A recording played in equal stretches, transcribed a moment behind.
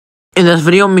In this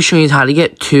video, I'm going to be showing you how to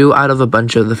get 2 out of a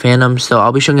bunch of the Phantoms. So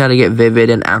I'll be showing you how to get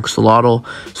Vivid and Axolotl.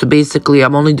 So basically,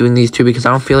 I'm only doing these 2 because I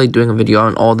don't feel like doing a video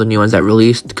on all the new ones that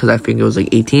released, because I think it was like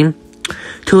 18.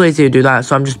 Too lazy to do that,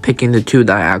 so I'm just picking the 2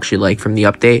 that I actually like from the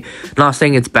update. Not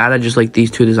saying it's bad, I just like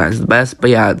these 2 designs the best. But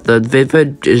yeah, the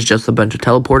Vivid is just a bunch of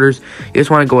teleporters. You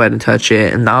just want to go ahead and touch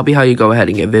it, and that'll be how you go ahead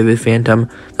and get Vivid Phantom.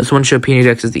 This one should appear in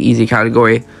your decks as the easy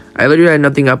category. I literally had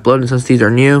nothing uploaded since these are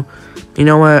new. You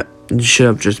know what? Should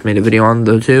have just made a video on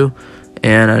the 2,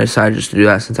 and I decided just to do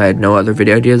that since I had no other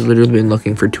video ideas. Literally been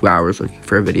looking for 2 hours looking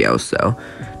for a video, so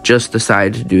just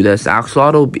decided to do this.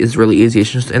 Axolotl is really easy.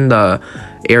 It's just in the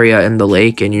area in the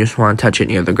lake, and you just want to touch it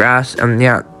near the grass, and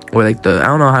yeah, or like the, I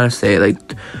don't know how to say it,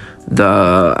 like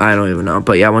the, I don't even know,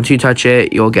 but yeah, once you touch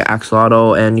it, you'll get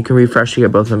Axolotl, and you can refresh to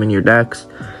get both of them in your decks.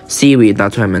 Seaweed,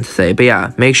 that's what I meant to say. But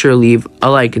yeah, make sure to leave a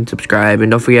like and subscribe,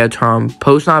 and don't forget to turn on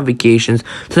post notifications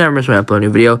to never miss when I upload a new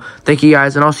video. Thank you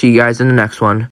guys, and I'll see you guys in the next one.